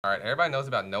All right, everybody knows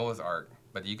about Noah's Ark,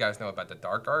 but do you guys know about the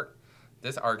Dark Ark?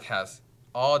 This ark has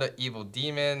all the evil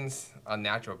demons,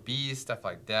 unnatural beasts, stuff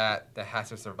like that, that has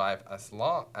to survive as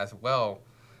well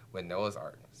with Noah's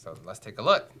Ark. So let's take a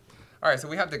look. All right, so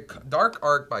we have the Dark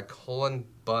Ark by Cullen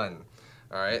Bunn.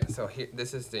 All right, so here,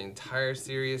 this is the entire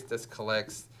series. This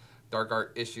collects Dark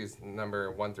Ark issues number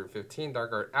 1 through 15,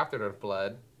 Dark Ark After the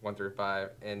Flood, 1 through 5,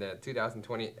 and the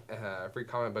 2020 Free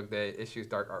Comic Book Day issues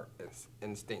Dark Ark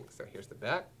Instinct. So here's the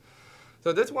back.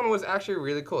 So this one was actually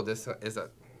really cool. This is a,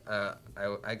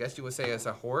 I guess you would say it's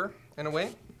a horror in a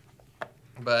way.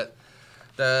 But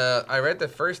I read the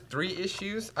first 3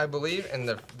 issues, I believe, and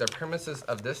the premises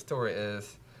of this story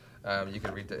is, you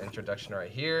can read the introduction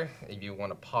right here. If you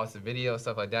want to pause the video,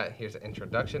 stuff like that, here's the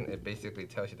introduction. It basically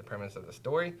tells you the premise of the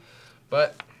story.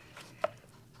 But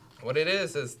what it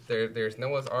is there's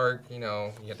Noah's Ark. You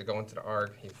know, you have to go into the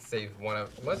Ark. He saved one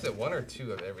of, was it 1 or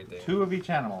 2 of everything? 2 of each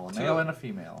animal, a male and a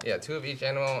female. Yeah, 2 of each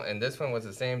animal, and this one was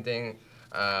the same thing,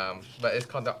 but it's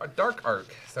called the Dark Ark.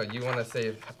 So you want to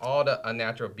save all the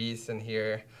unnatural beasts in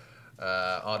here,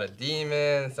 all the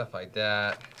demons, stuff like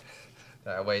that.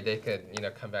 That way they could, you know,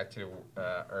 come back to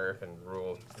Earth and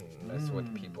rule and mess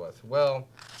with people as well.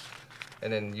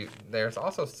 And then there's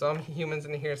also some humans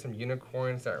in here, some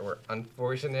unicorns that were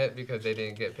unfortunate because they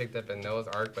didn't get picked up in Noah's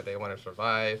Ark, but they want to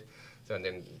survive. So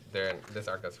then they're in this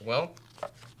ark as well.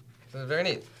 So it's very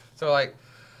neat. So like,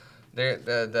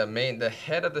 the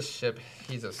head of the ship,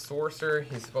 he's a sorcerer.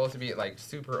 He's supposed to be like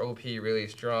super OP, really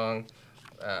strong.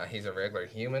 He's a regular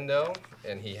human though,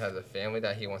 and he has a family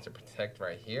that he wants to protect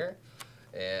right here.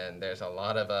 And there's a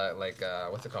lot of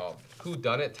what's it called?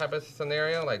 Whodunit type of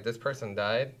scenario. Like this person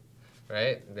died,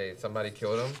 right? Somebody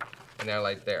killed him, and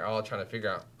they're all trying to figure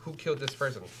out who killed this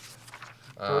person.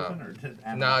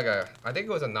 Naga. I think it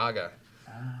was a Naga.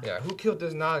 Yeah, who killed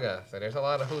this Naga? So there's a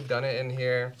lot of whodunit in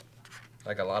here,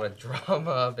 like a lot of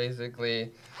drama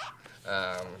basically.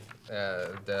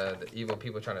 The evil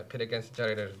people trying to pit against each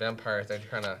other. There's vampires. They're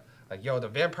trying to like, yo, the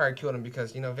vampire killed him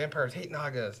because you know vampires hate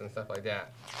Nagas and stuff like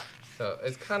that. So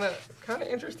it's kind of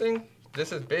interesting.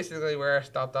 This is basically where I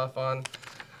stopped off on.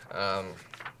 I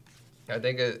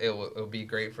think it will be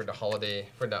great for the holiday,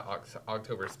 for the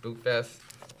October Spook Fest,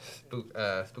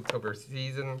 Spooktober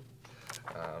season.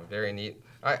 Very neat.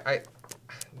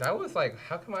 That was like,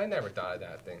 how come I never thought of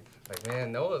that thing? Like,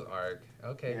 man, Noah's Ark.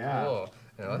 Okay, yeah. Cool.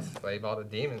 You know, let's slave all the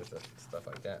demons and stuff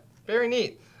like that. Very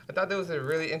neat. I thought that was a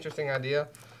really interesting idea.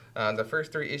 The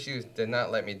first 3 issues did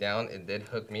not let me down. It did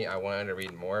hook me. I wanted to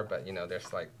read more, but you know,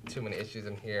 there's like too many issues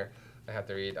in here. I have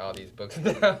to read all these books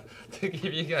now to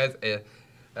give you guys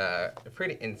a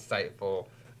pretty insightful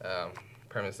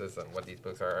premises on what these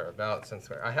books are about. Since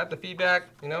I had the feedback,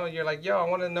 you know, you're like, yo, I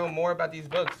want to know more about these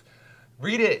books.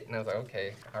 Read it, and I was like,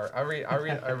 okay, I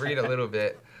read a little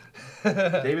bit.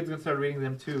 David's gonna start reading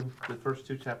them too, the first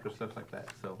 2 chapters, stuff like that.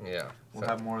 So yeah, we'll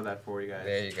have more of that for you guys.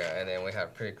 There you go. And then we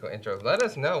have pretty cool intros. Let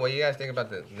us know what you guys think about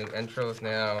the new intros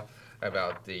now,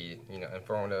 about the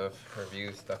informative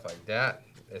reviews, stuff like that.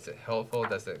 Is it helpful?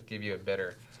 Does it give you a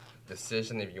better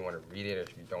decision if you want to read it or if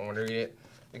you don't want to read it?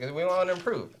 Because we want to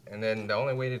improve, and then the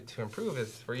only way to improve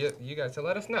is for you guys to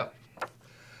let us know.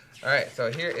 All right, so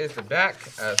here is the back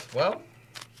as well.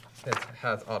 It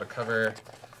has all the cover,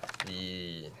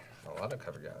 a lot of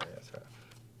cover gallery. So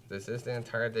this is the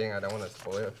entire thing. I don't want to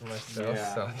spoil it for myself,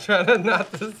 so I'm trying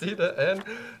not to see the end.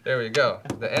 There we go.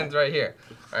 The end's right here.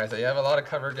 All right, so you have a lot of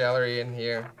cover gallery in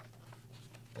here.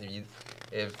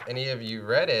 If any of you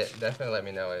read it, definitely let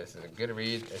me know. Is it a good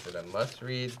read? Is it a must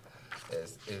read?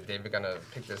 Is David gonna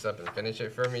pick this up and finish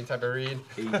it for me type of read?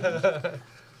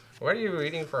 What are you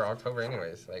reading for October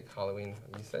anyways? Like Halloween?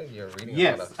 You said you're reading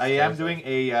a lot of I am doing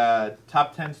a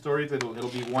top 10 stories. It'll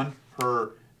be 1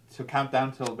 per to count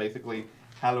down till basically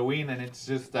Halloween, and it's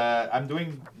just I'm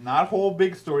doing not whole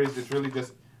big stories. It's really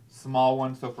just small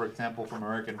ones. So for example, from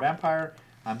American Vampire,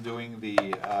 I'm doing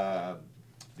the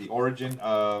origin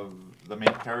of the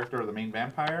main character, or the main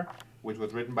vampire, which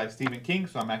was written by Stephen King.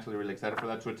 So I'm actually really excited for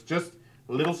that. So it's just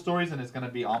little stories, and it's gonna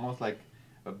be almost like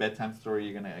a bedtime story.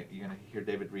 You're gonna hear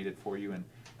David read it for you and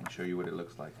show you what it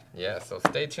looks like. Yeah, so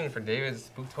stay tuned for David's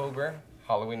Spooktober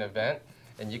Halloween event,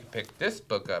 and you can pick this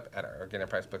book up at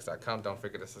organicpricedbook.com. Don't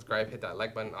forget to subscribe, hit that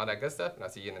like button, all that good stuff, and I'll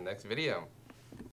see you in the next video.